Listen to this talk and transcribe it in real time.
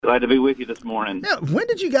Glad to be with you this morning. Now, when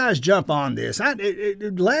did you guys jump on this?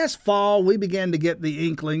 Last fall, we began to get the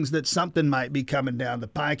inklings that something might be coming down the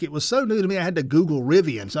pike. It was so new to me, I had to Google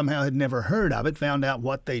Rivian. Somehow had never heard of it, found out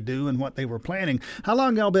what they do and what they were planning. How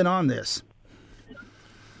long y'all been on this?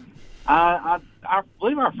 I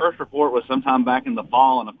believe our first report was sometime back in the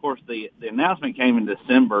fall, and of course the announcement came in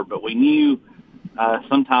December, but we knew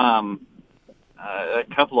sometime a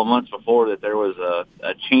couple of months before that there was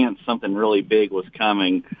a chance something really big was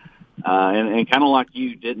coming. And kind of like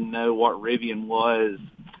you, didn't know what Rivian was,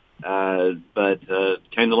 but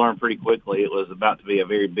came to learn pretty quickly it was about to be a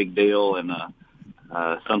very big deal and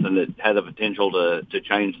something that had the potential to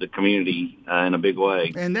change the community in a big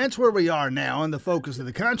way. And that's where we are now, and the focus of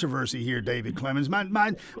the controversy here, David Clemens.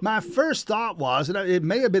 My first thought was, and it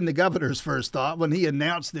may have been the governor's first thought when he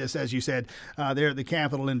announced this, as you said, there at the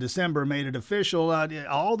Capitol in December, made it official,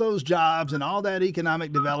 all those jobs and all that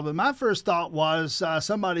economic development. My first thought was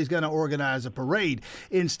somebody's going to organize a parade.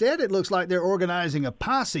 Instead, it looks like they're organizing a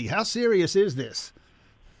posse. How serious is this?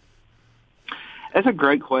 That's a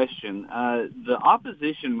great question. The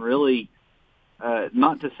opposition really,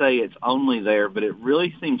 not to say it's only there, but it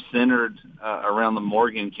really seems centered around the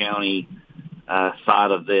Morgan County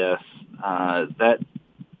side of this. That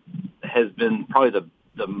has been probably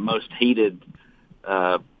the most heated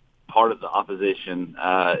part of the opposition.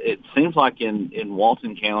 It seems like in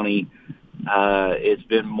Walton County, it's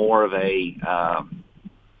been more of I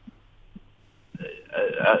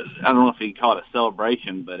don't know if you call it a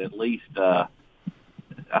celebration, but at least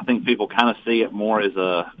I think people kind of see it more as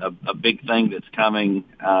a big thing that's coming,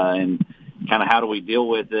 and kind of how do we deal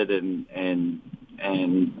with it and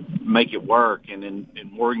make it work. And in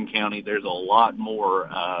Morgan County, there's a lot more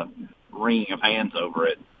wringing of hands over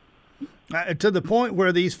it. To the point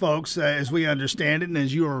where these folks, as we understand it, and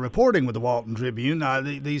as you were reporting with the Walton Tribune,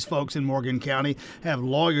 these folks in Morgan County have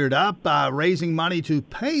lawyered up, raising money to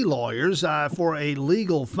pay lawyers for a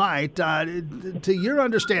legal fight. To your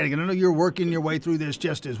understanding, and I know you're working your way through this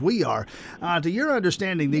just as we are, to your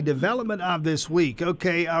understanding, the development of this week,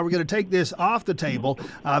 okay, we're going to take this off the table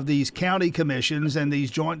of these county commissions and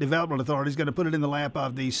these joint development authorities, going to put it in the lap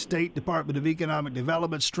of the State Department of Economic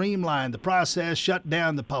Development, streamline the process, shut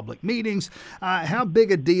down the public meetings. How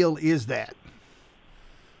big a deal is that?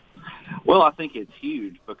 Well, I think it's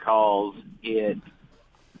huge because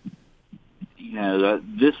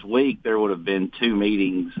this week there would have been two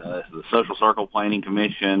meetings, the Social Circle Planning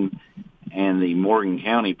Commission and the Morgan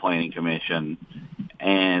County Planning Commission,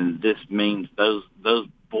 and this means those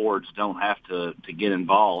boards don't have to get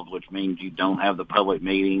involved, which means you don't have the public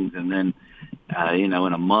meetings, and then in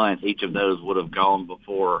a month each of those would have gone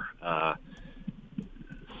before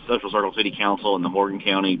Social Circle City Council and the Morgan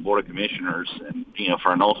County Board of Commissioners, and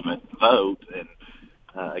for an ultimate vote. And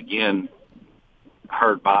again,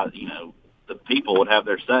 heard by the people would have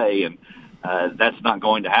their say, and that's not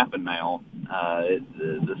going to happen now.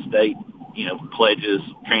 The state pledges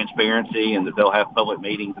transparency and that they'll have public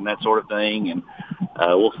meetings and that sort of thing, and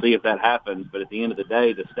we'll see if that happens. But at the end of the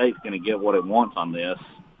day, the state's going to get what it wants on this.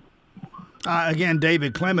 Again,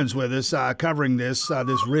 David Clemens with us, covering this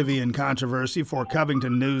Rivian controversy for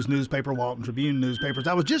Covington News newspaper, Walton Tribune newspapers.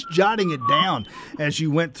 I was just jotting it down as you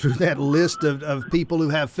went through that list of people who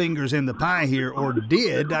have fingers in the pie here, or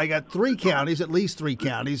did. I got three counties, at least three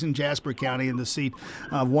counties, in Jasper County in the seat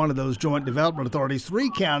of one of those joint development authorities. Three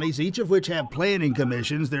counties, each of which have planning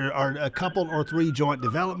commissions. There are a couple or three joint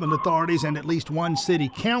development authorities and at least one city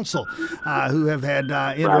council who have had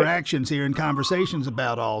interactions here and conversations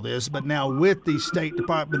about all this. But now with the State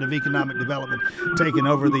Department of Economic Development taking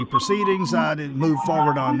over the proceedings to move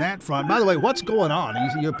forward on that front. By the way, what's going on?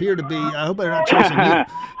 You appear to be, I hope they're not chasing you.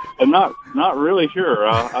 I'm not really sure.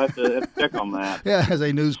 I have to check on that. Yeah, as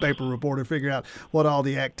a newspaper reporter, figure out what all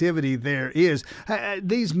the activity there is.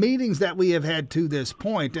 These meetings that we have had to this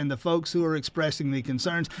point and the folks who are expressing the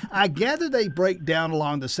concerns, I gather they break down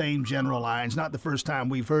along the same general lines. Not the first time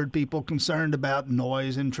we've heard people concerned about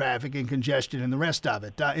noise and traffic and congestion and the rest of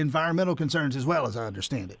it. Environmental concerns as well, as I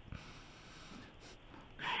understand it.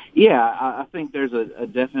 Yeah, I think there's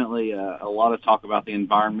definitely a lot of talk about the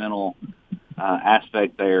environmental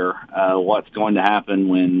aspect there. What's going to happen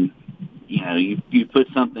when you put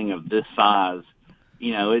something of this size?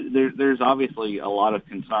 There's obviously a lot of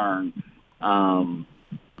concern, and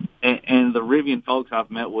the Rivian folks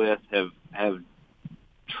I've met with have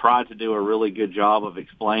tried to do a really good job of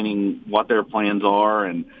explaining what their plans are,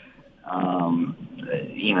 and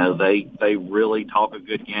they really talk a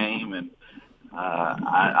good game, and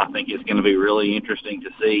I think it's going to be really interesting to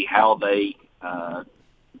see how they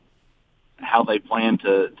plan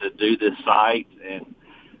to do this site. And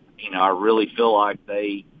I really feel like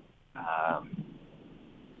they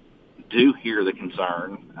do hear the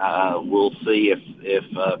concern. We'll see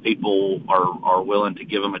if people are willing to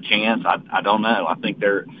give them a chance. I don't know. I think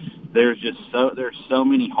there's so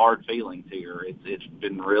many hard feelings here. It's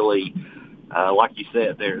been really, like you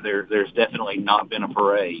said, there's definitely not been a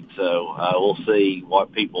parade. So we'll see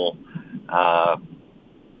what people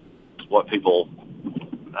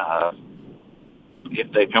if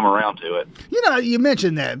they come around to it. You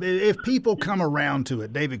mentioned that. If people come around to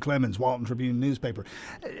it, David Clemens, Walton Tribune newspaper,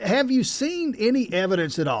 have you seen any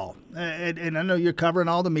evidence at all? And I know you're covering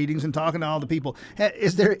all the meetings and talking to all the people.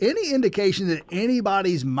 Is there any indication that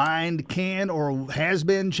anybody's mind can or has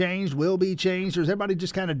been changed, will be changed, or is everybody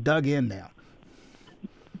just kind of dug in now?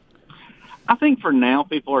 I think for now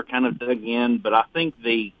people are kind of dug in, but I think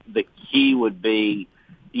the key would be,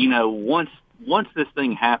 once this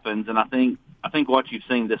thing happens, and I think what you've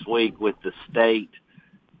seen this week with the state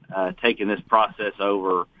taking this process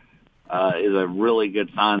over is a really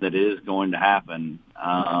good sign that it is going to happen.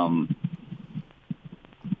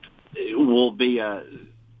 It will be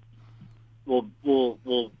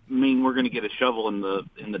will mean we're going to get a shovel in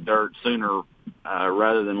the dirt sooner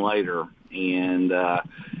rather than later, and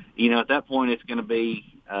at that point it's going to be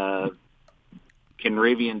can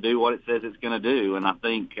Rivian do what it says it's going to do, and I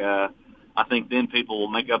think then people will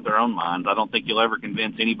make up their own minds. I don't think you'll ever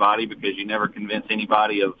convince anybody because you never convince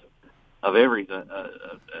anybody of everything.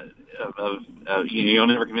 You'll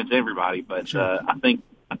never convince everybody, but sure. I think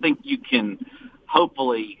you can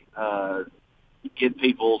hopefully get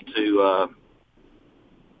people to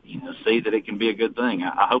see that it can be a good thing.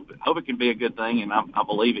 I hope it can be a good thing, and I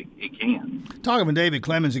believe it can. Talking with David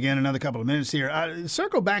Clemens again, another couple of minutes here.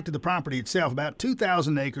 Circle back to the property itself, about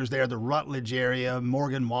 2,000 acres there, the Rutledge area,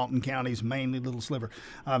 Morgan, Walton counties, mainly little sliver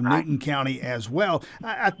of Newton County as well.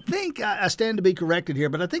 I think, I stand to be corrected here,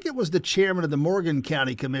 but I think it was the chairman of the Morgan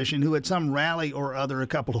County Commission who at some rally or other a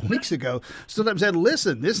couple of weeks ago stood up and said,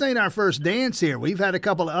 listen, this ain't our first dance here. We've had a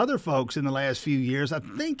couple of other folks in the last few years. I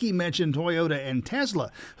think he mentioned Toyota and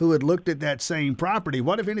Tesla who had looked at that same property.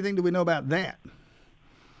 What, if anything, do we know about that?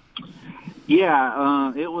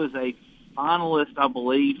 Yeah, it was a finalist, I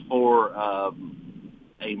believe, for a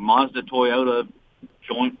Mazda-Toyota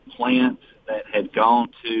joint plant that had gone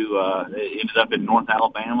to, it ended up in North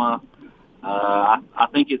Alabama. I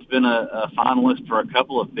think it's been a finalist for a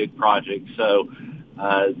couple of big projects. So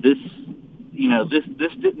this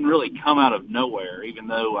didn't really come out of nowhere, even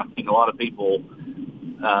though I think a lot of people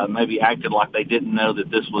maybe acted like they didn't know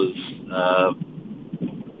that this was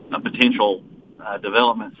a potential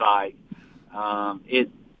development site. It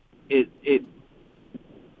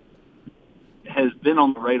has been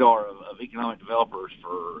on the radar of economic developers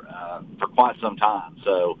for quite some time.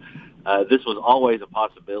 So this was always a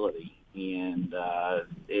possibility, and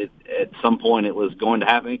at some point it was going to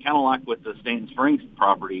happen. Kind of like with the Stanton Springs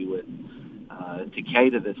property with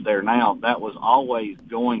Takeda that's there now. That was always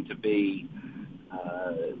going to be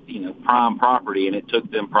prime property, and it took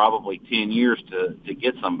them probably 10 years to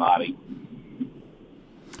get somebody.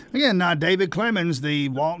 Again, David Clemens, the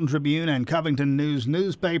Walton Tribune and Covington News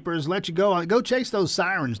newspapers. Let you go chase those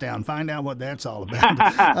sirens down. Find out what that's all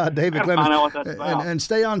about. David Clemens, find out what that's about. And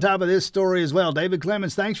stay on top of this story as well. David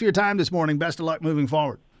Clemens, thanks for your time this morning. Best of luck moving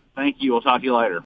forward. Thank you. We'll talk to you later.